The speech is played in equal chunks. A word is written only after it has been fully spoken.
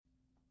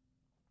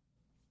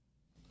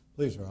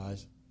Please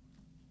rise.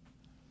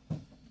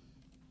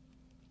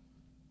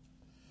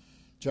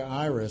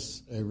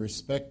 Jairus, a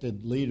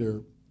respected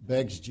leader,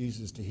 begs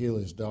Jesus to heal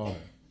his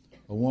daughter.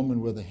 A woman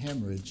with a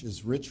hemorrhage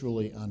is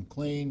ritually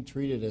unclean,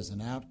 treated as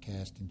an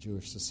outcast in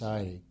Jewish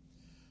society.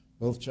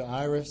 Both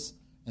Jairus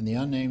and the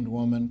unnamed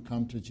woman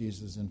come to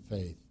Jesus in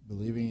faith,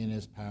 believing in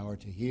his power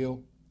to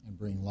heal and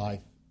bring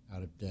life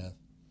out of death.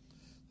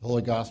 The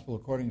Holy Gospel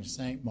according to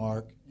St.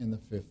 Mark in the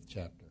 5th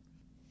chapter.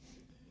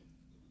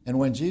 And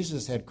when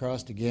Jesus had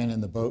crossed again in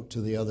the boat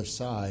to the other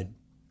side,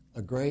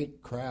 a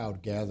great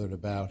crowd gathered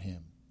about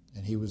him,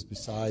 and he was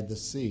beside the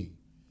sea.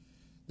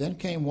 Then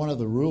came one of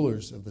the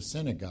rulers of the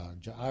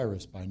synagogue,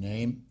 Jairus by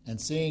name, and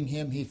seeing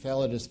him he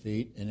fell at his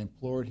feet and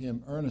implored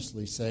him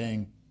earnestly,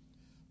 saying,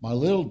 "My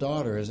little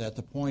daughter is at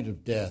the point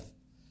of death.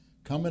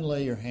 Come and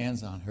lay your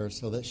hands on her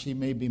so that she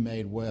may be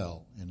made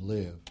well and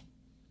live."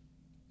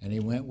 And he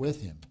went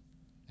with him,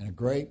 and a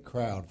great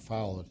crowd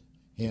followed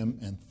him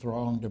and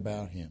thronged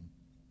about him.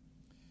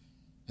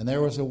 And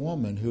there was a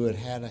woman who had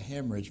had a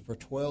hemorrhage for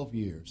 12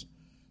 years,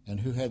 and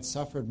who had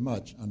suffered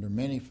much under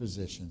many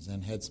physicians,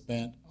 and had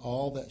spent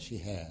all that she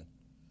had,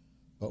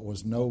 but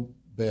was no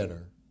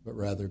better, but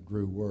rather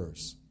grew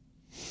worse.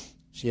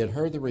 She had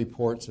heard the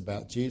reports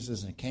about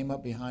Jesus, and came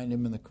up behind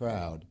him in the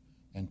crowd,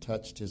 and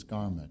touched his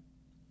garment.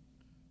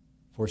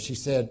 For she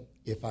said,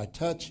 "If I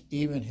touch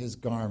even his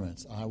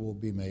garments, I will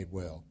be made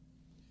well."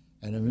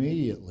 And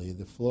immediately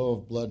the flow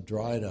of blood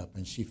dried up,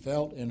 and she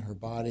felt in her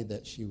body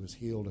that she was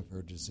healed of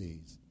her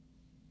disease.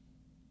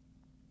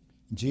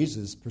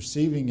 Jesus,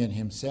 perceiving in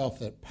himself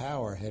that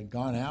power had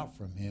gone out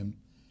from him,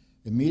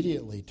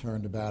 immediately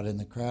turned about in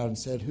the crowd and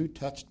said, "Who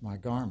touched my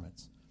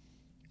garments?"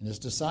 And his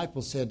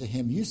disciples said to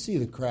him, "You see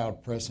the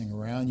crowd pressing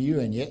around you,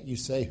 and yet you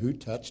say, 'Who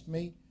touched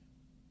me?'"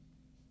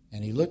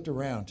 And he looked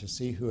around to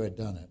see who had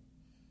done it.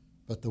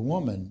 But the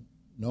woman,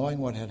 knowing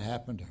what had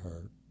happened to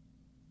her,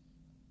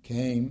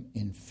 came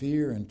in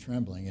fear and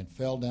trembling, and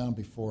fell down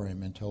before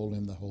him and told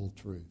him the whole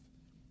truth.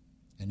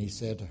 And he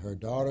said to her,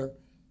 "Daughter,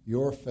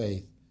 your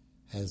faith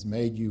has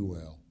made you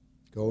well.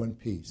 Go in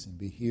peace and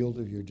be healed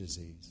of your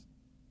disease."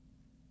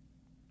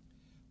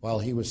 While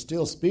he was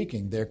still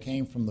speaking, there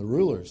came from the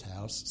ruler's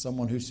house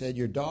someone who said,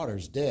 "Your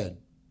daughter's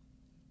dead.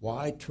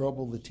 Why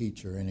trouble the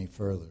teacher any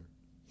further?"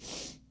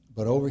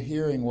 But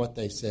overhearing what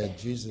they said,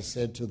 Jesus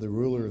said to the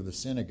ruler of the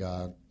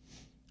synagogue,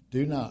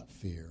 "Do not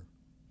fear,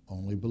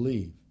 only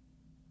believe."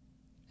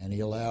 And he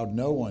allowed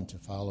no one to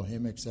follow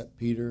him except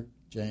Peter,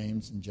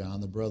 James, and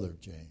John, the brother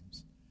of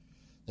James.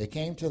 They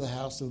came to the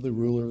house of the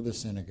ruler of the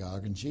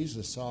synagogue, and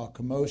Jesus saw a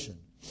commotion,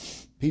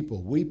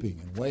 people weeping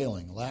and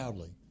wailing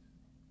loudly.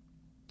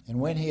 And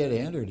when he had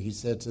entered, he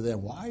said to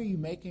them, "Why are you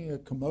making a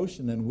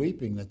commotion and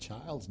weeping? The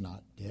child's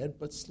not dead,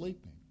 but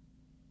sleeping."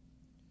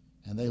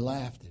 And they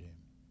laughed at him.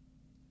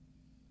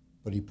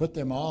 But he put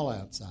them all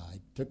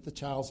outside, took the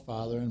child's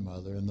father and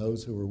mother and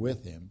those who were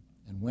with him,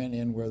 and went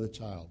in where the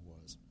child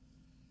was.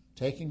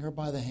 Taking her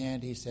by the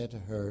hand, he said to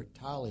her,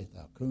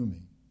 "Talitha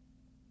cumi,"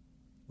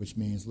 which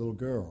means, "Little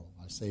girl,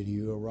 I say to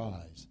you,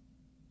 arise."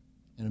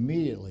 And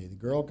immediately the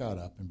girl got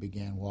up and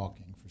began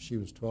walking, for she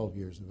was 12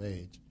 years of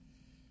age.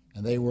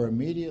 And they were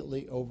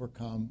immediately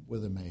overcome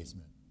with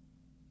amazement.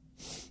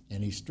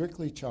 And he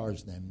strictly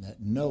charged them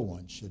that no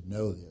one should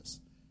know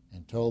this,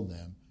 and told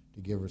them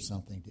to give her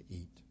something to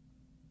eat.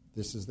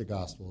 This is the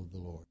gospel of the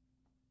Lord.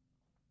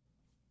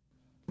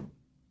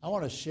 I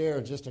want to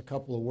share just a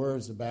couple of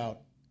words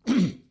about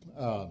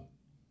a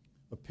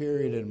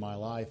period in my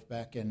life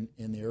back in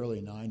the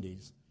early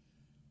 90s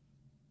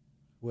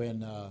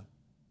when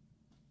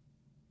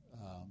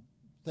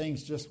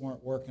things just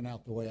weren't working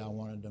out the way I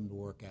wanted them to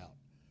work out.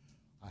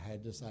 I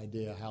had this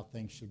idea how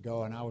things should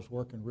go, and I was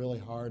working really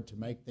hard to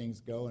make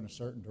things go in a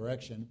certain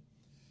direction,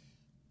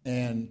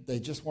 and they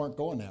just weren't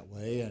going that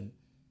way.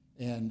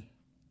 And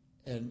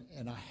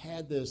I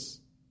had this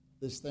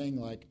thing,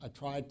 like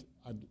I'd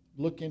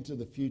look into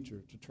the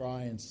future to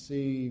try and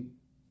see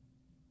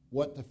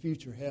what the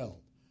future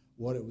held,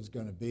 what it was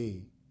going to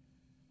be,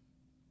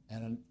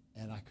 and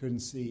I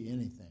couldn't see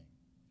anything.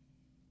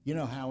 You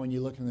know how when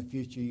you look in the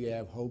future, you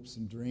have hopes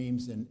and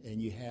dreams,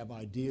 and you have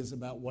ideas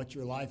about what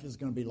your life is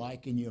going to be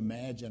like, and you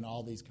imagine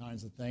all these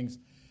kinds of things.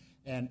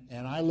 And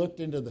I looked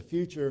into the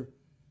future,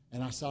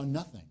 and I saw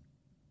nothing.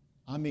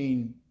 I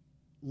mean,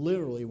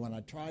 literally, when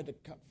I tried to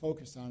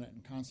focus on it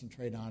and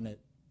concentrate on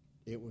it,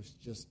 it was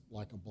just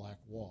like a black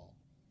wall.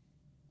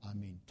 I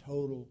mean,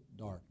 total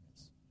darkness.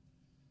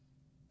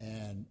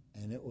 And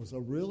it was a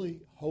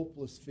really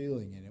hopeless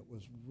feeling, and it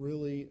was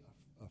really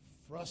a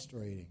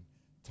frustrating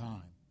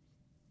time.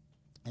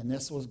 And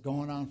this was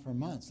going on for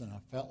months, and I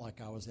felt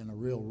like I was in a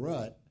real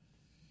rut.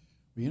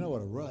 Well, you know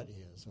what a rut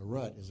is? A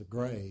rut is a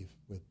grave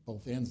with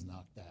both ends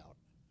knocked out.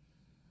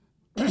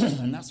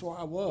 And that's where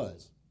I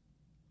was.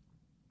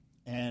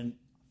 And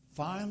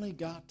finally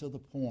got to the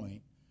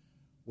point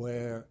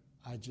where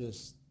I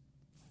just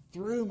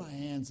threw my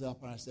hands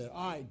up and I said,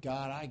 "All right,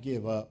 God, I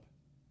give up.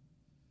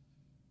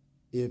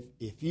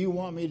 If you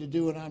want me to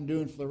do what I'm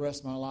doing for the rest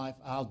of my life,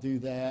 I'll do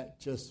that.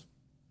 Just,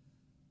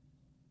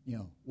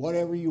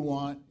 whatever you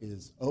want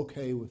is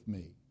okay with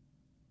me."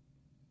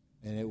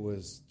 And it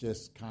was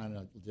just kind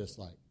of just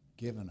like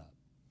giving up.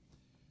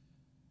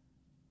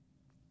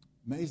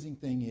 Amazing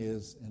thing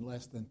is, in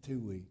less than 2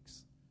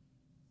 weeks,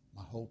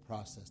 my whole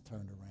process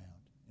turned around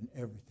and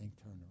everything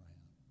turned around.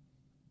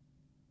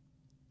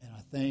 And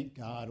I think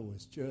God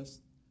was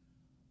just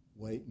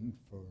waiting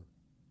for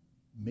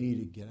me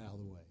to get out of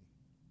the way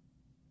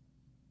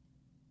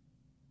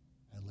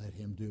and let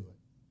him do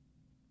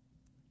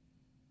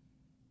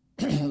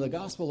it. The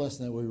gospel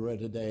lesson that we read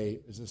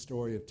today is a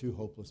story of two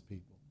hopeless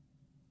people.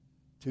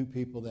 Two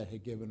people that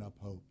had given up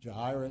hope.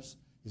 Jairus,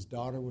 his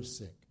daughter was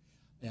sick.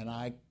 And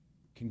I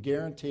can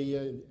guarantee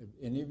you, if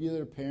any of you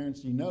that are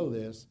parents, you know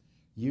this,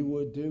 you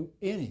would do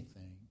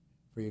anything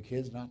for your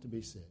kids not to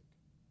be sick.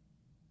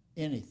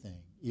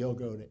 Anything. You'll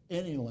go to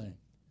any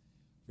length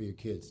for your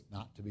kids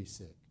not to be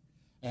sick.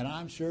 And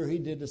I'm sure he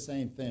did the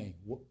same thing.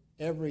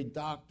 Every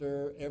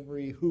doctor,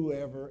 every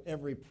whoever,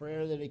 every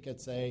prayer that he could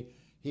say,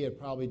 he had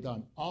probably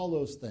done all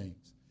those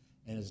things.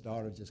 And his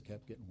daughter just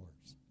kept getting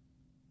worse.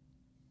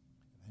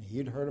 And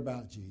he'd heard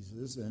about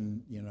Jesus,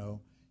 and, you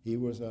know, he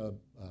was a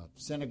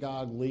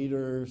synagogue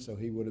leader, so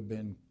he would have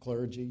been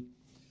clergy.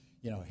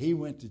 You know, he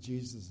went to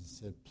Jesus and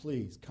said,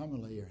 please, come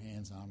and lay your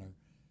hands on her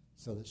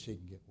so that she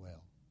can get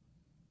well.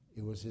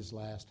 It was his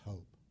last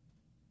hope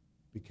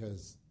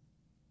because,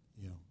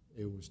 you know,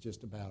 it was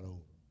just about over.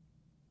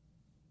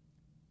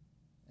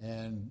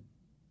 And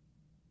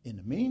in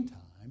the meantime,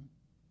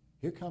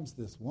 here comes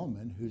this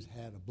woman who's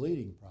had a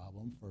bleeding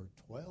problem for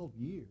 12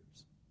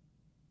 years.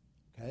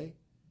 Okay?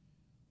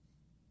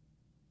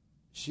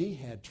 She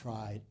had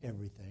tried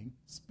everything,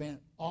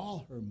 spent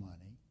all her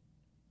money,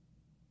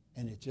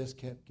 and it just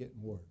kept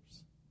getting worse.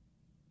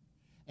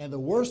 And the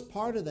worst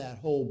part of that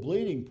whole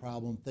bleeding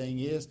problem thing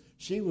is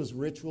she was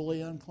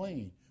ritually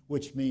unclean,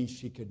 which means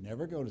she could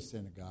never go to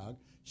synagogue.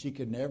 She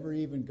could never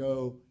even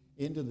go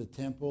into the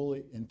temple,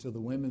 into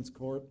the women's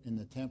court in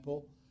the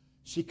temple.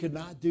 She could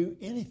not do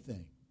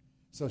anything.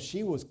 So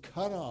she was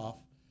cut off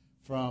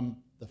from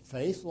the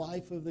faith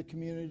life of the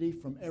community,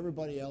 from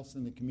everybody else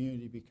in the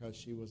community because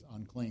she was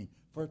unclean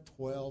for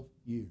 12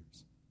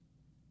 years.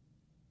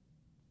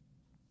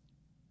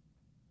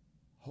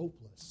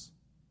 Hopeless.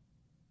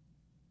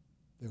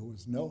 There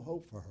was no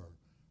hope for her.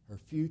 Her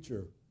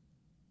future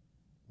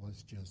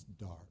was just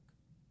dark.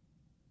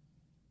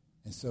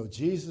 And so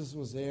Jesus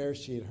was there.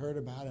 She had heard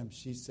about him.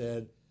 She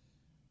said,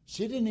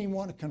 she didn't even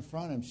want to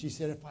confront him. She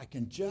said, if I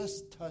can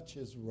just touch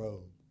his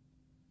robe,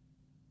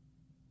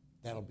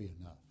 that'll be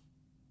enough.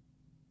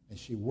 And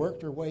she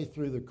worked her way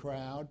through the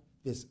crowd,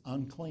 this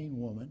unclean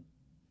woman,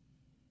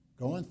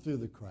 going through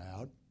the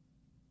crowd,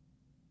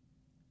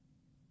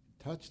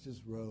 touched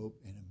his robe,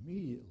 and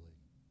immediately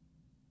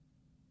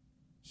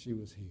she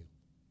was healed.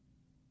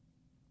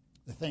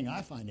 The thing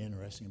I find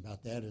interesting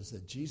about that is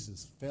that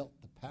Jesus felt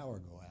the power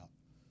go out.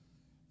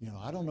 You know,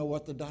 I don't know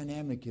what the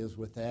dynamic is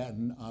with that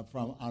and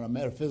from on a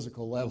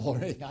metaphysical level or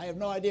anything. I have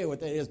no idea what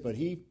that is, but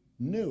he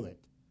knew it,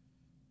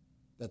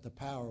 that the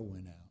power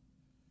went out.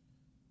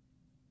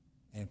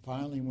 And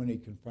finally, when he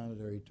confronted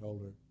her, he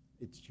told her,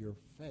 it's your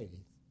faith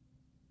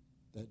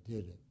that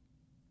did it.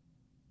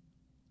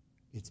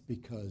 It's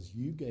because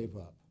you gave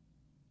up.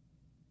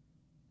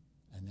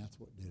 And that's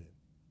what did it.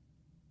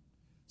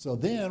 So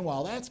then,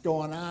 while that's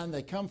going on,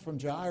 they come from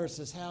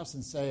Jairus' house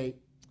and say,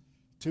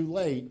 too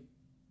late.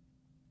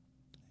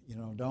 You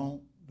know,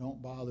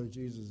 don't bother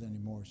Jesus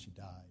anymore. She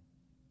died.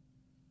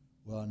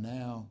 Well,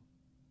 now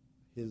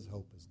his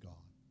hope is gone.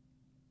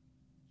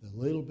 The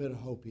little bit of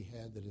hope he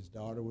had that his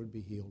daughter would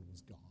be healed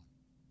was gone.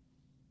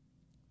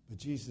 But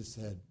Jesus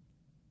said,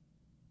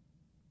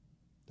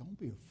 don't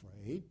be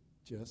afraid.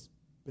 Just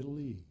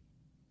believe.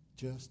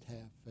 Just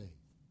have faith.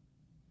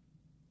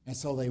 And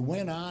so they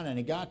went on, and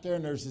he got there,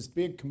 and there's this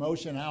big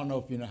commotion. I don't know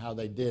if you know how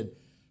they did.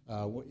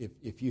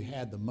 If you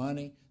had the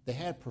money, they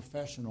had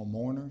professional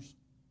mourners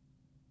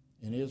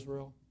in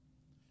Israel,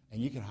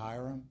 and you could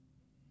hire them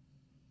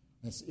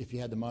if you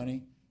had the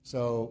money.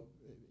 So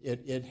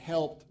it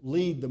helped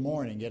lead the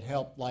mourning. It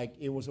helped, like,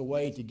 it was a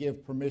way to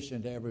give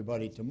permission to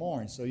everybody to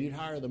mourn. So you'd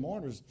hire the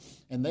mourners,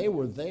 and they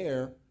were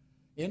there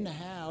in the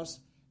house,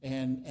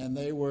 and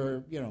they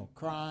were, you know,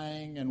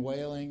 crying and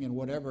wailing and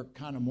whatever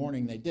kind of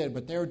mourning they did.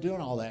 But they were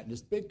doing all that in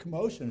this big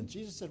commotion. And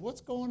Jesus said,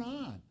 what's going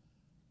on?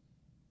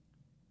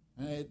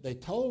 And they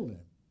told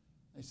him.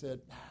 They said,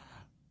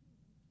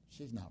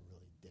 she's not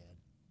really dead.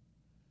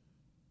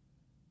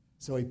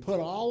 So he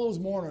put all those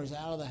mourners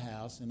out of the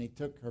house, and he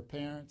took her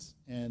parents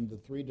and the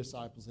 3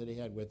 disciples that he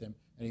had with him,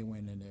 and he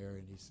went in there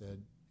and he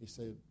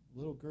said,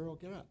 little girl,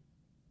 get up.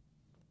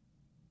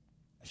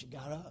 And she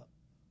got up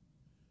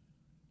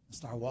and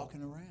started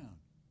walking around.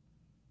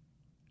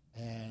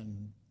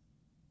 And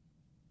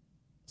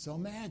so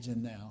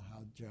imagine now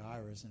how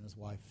Jairus and his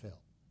wife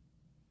felt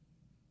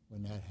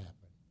when that happened.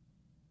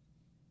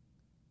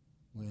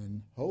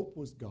 When hope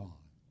was gone,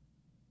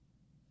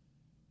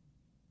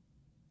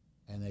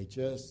 and they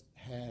just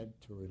had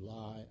to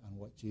rely on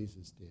what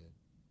Jesus did,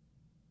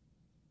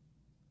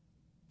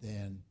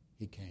 then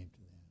he came to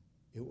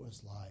them. It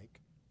was like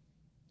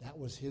that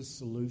was his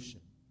solution.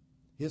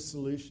 His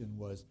solution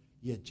was,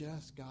 You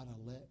just got to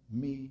let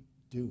me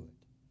do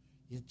it.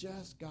 You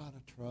just got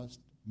to trust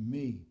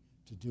me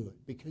to do it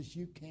because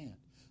you can't.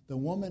 The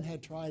woman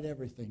had tried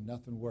everything.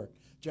 Nothing worked.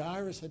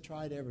 Jairus had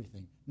tried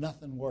everything.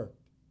 Nothing worked.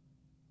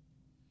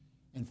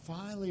 And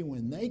finally,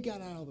 when they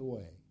got out of the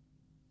way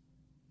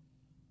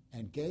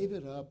and gave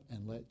it up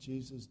and let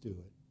Jesus do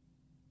it,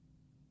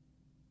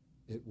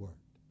 it worked.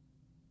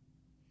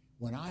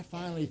 When I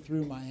finally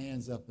threw my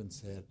hands up and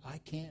said, I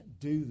can't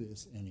do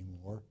this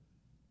anymore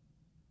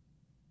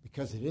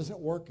because it isn't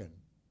working,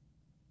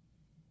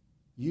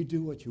 you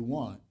do what you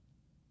want,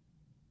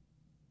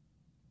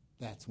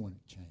 that's when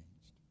it changed.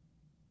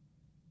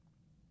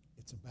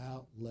 It's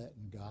about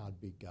letting God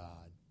be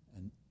God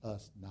and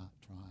us not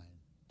trying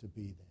to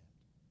be that.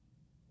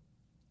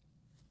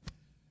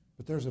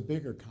 But there's a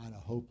bigger kind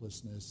of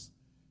hopelessness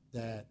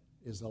that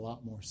is a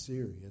lot more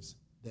serious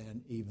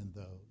than even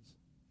those.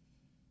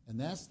 And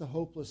that's the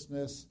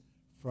hopelessness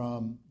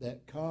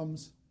that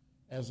comes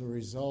as a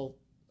result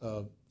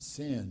of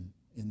sin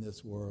in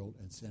this world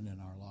and sin in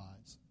our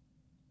lives.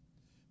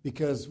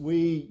 Because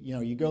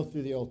you go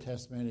through the Old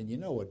Testament and you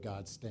know what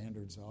God's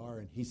standards are,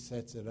 and he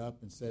sets it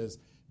up and says,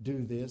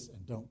 do this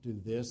and don't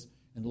do this,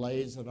 and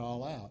lays it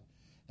all out.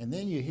 And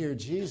then you hear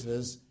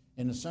Jesus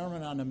in the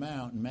Sermon on the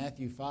Mount in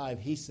Matthew 5,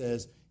 he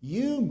says,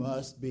 you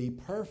must be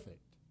perfect,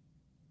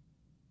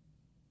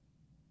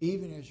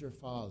 even as your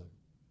Father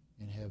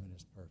in heaven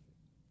is perfect.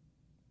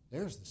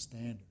 There's the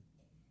standard.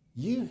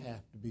 You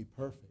have to be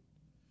perfect.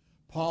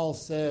 Paul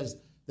says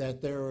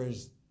that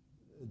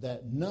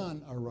that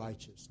none are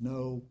righteous.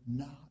 No,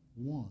 not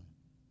one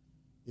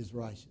is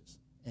righteous.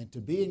 And to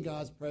be in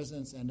God's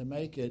presence and to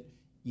make it,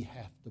 you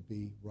have to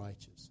be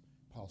righteous.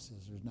 Paul says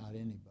there's not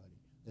anybody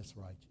that's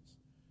righteous.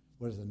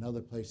 What is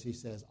another place he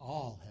says,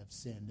 all have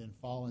sinned and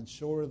fallen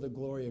short of the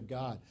glory of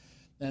God.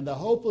 And the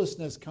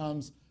hopelessness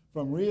comes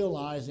from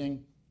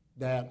realizing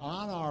that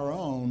on our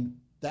own,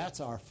 that's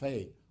our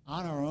fate.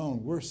 On our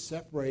own, we're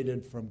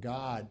separated from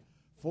God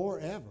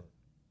forever.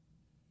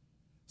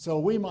 So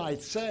we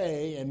might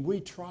say, and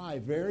we try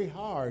very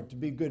hard to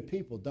be good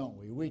people, don't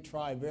we? We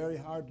try very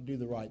hard to do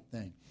the right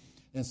thing.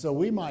 And so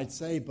we might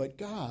say, but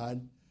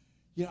God,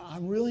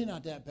 I'm really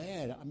not that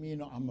bad. I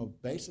mean, I'm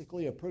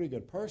basically a pretty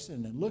good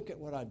person, and look at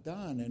what I've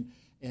done.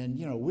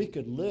 And we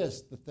could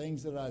list the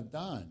things that I've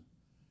done,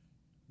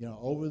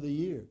 over the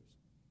years.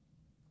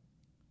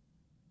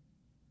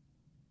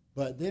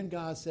 But then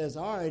God says,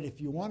 all right, if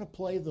you want to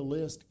play the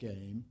list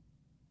game,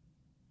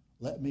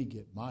 let me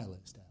get my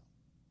list out.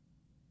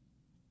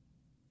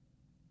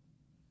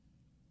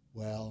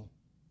 Well,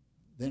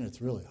 then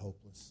it's really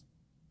hopeless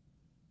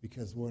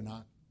because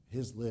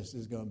his list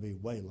is going to be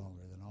way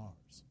longer than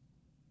ours.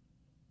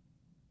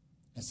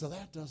 And so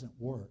that doesn't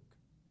work.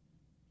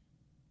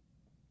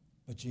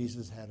 But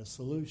Jesus had a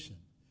solution.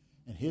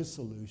 And his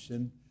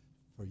solution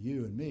for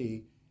you and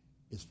me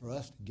is for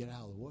us to get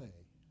out of the way.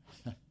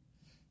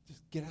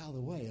 Just get out of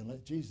the way and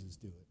let Jesus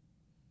do it.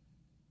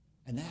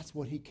 And that's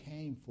what he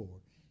came for.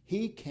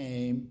 He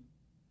came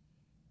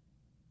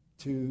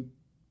to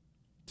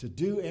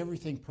do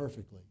everything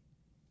perfectly.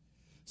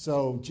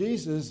 So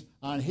Jesus,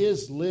 on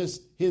his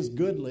list, his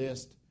good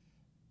list,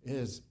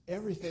 is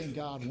everything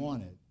God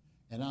wanted.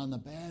 And on the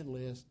bad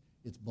list,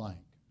 it's blank.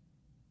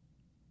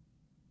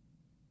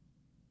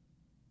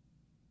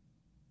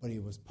 But he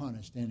was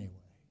punished anyway.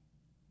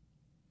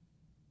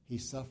 He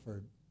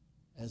suffered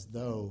as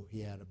though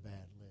he had a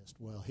bad list.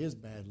 Well, his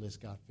bad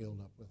list got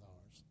filled up with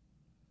ours.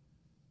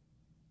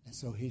 And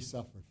so he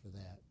suffered for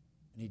that,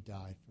 and he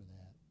died for that.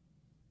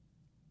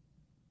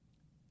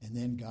 And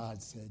then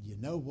God said, you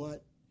know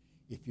what?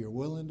 If you're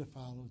willing to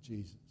follow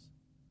Jesus,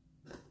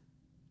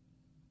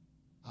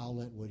 I'll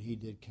let what he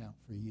did count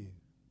for you.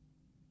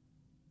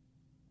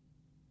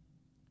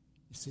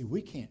 You see,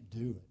 we can't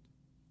do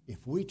it.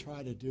 If we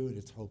try to do it,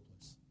 it's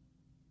hopeless.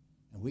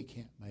 And we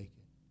can't make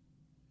it.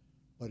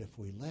 But if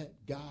we let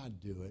God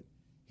do it,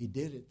 he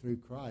did it through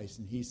Christ,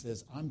 and he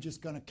says, I'm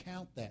just going to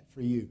count that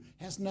for you.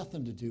 It has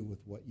nothing to do with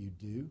what you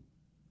do.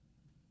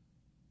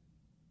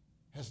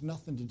 It has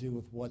nothing to do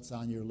with what's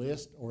on your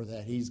list or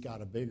that he's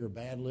got a bigger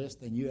bad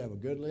list than you have a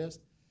good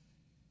list.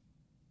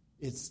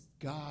 It's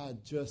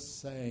God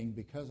just saying,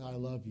 because I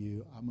love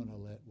you, I'm going to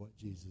let what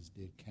Jesus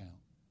did count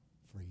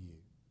for you.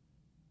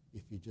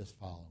 If you just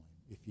follow him,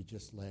 if you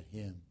just let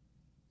him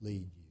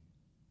lead you.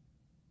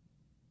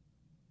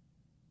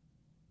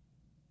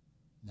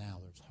 Now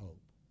there's hope.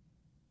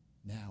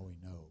 Now we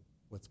know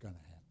what's going to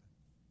happen.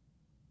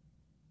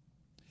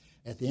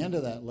 At the end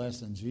of that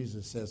lesson,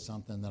 Jesus says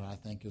something that I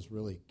think is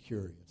really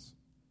curious.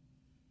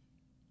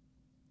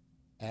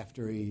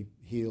 After he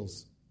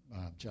heals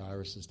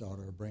Jairus'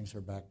 daughter, or brings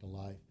her back to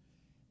life,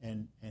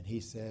 and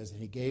he says,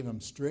 and he gave him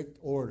strict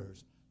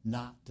orders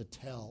not to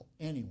tell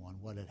anyone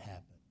what had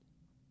happened.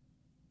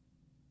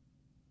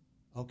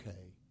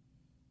 Okay,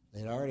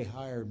 they'd already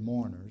hired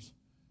mourners.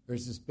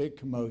 There's this big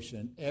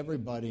commotion.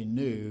 Everybody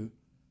knew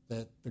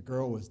that the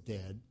girl was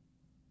dead.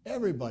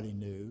 Everybody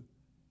knew.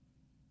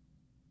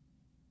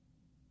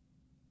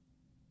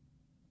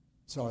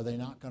 So are they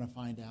not going to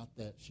find out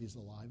that she's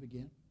alive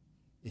again?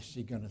 Is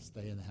she going to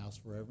stay in the house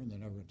forever and they're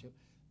never going to?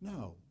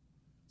 No.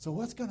 So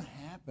what's going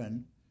to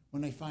happen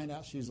when they find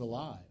out she's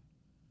alive?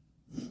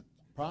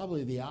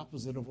 Probably the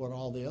opposite of what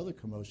all the other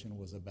commotion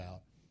was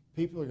about.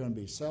 People are going to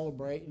be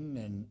celebrating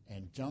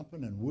and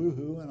jumping and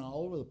woo-hooing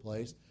all over the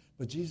place.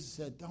 But Jesus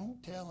said,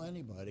 don't tell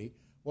anybody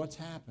what's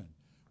happened.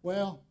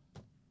 Well,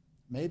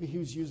 maybe he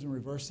was using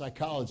reverse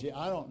psychology.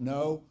 I don't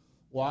know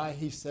why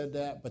he said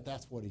that, but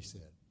that's what he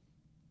said.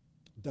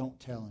 Don't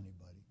tell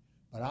anybody.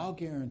 But I'll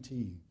guarantee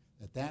you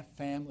that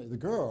family, the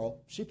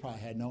girl, she probably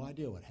had no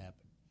idea what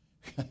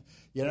happened.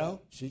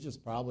 She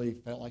just probably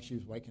felt like she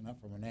was waking up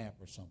from a nap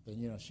or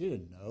something. She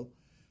didn't know.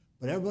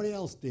 But everybody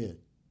else did.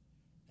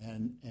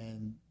 And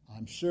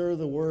I'm sure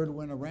the word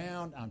went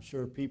around. I'm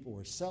sure people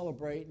were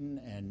celebrating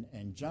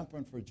and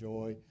jumping for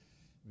joy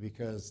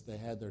because they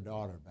had their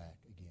daughter back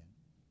again.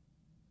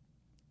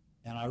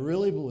 And I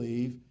really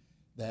believe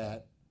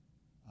that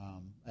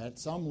at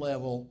some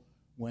level,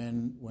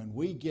 when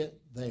we get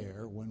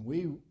there, when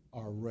we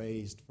are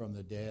raised from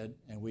the dead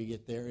and we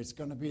get there, it's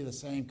going to be the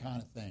same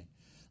kind of thing.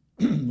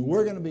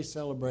 We're going to be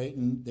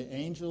celebrating the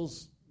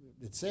angels.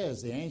 It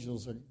says the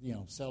angels are,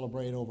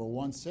 celebrate over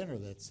one sinner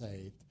that's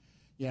saved.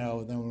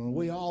 Then when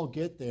we all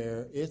get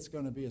there, it's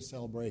going to be a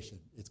celebration.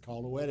 It's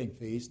called a wedding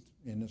feast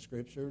in the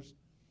scriptures.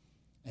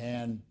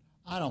 And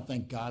I don't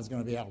think God's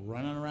going to be out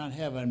running around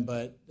heaven,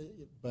 but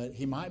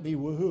he might be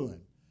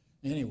woohooing.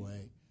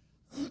 Anyway,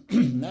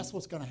 that's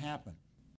what's going to happen.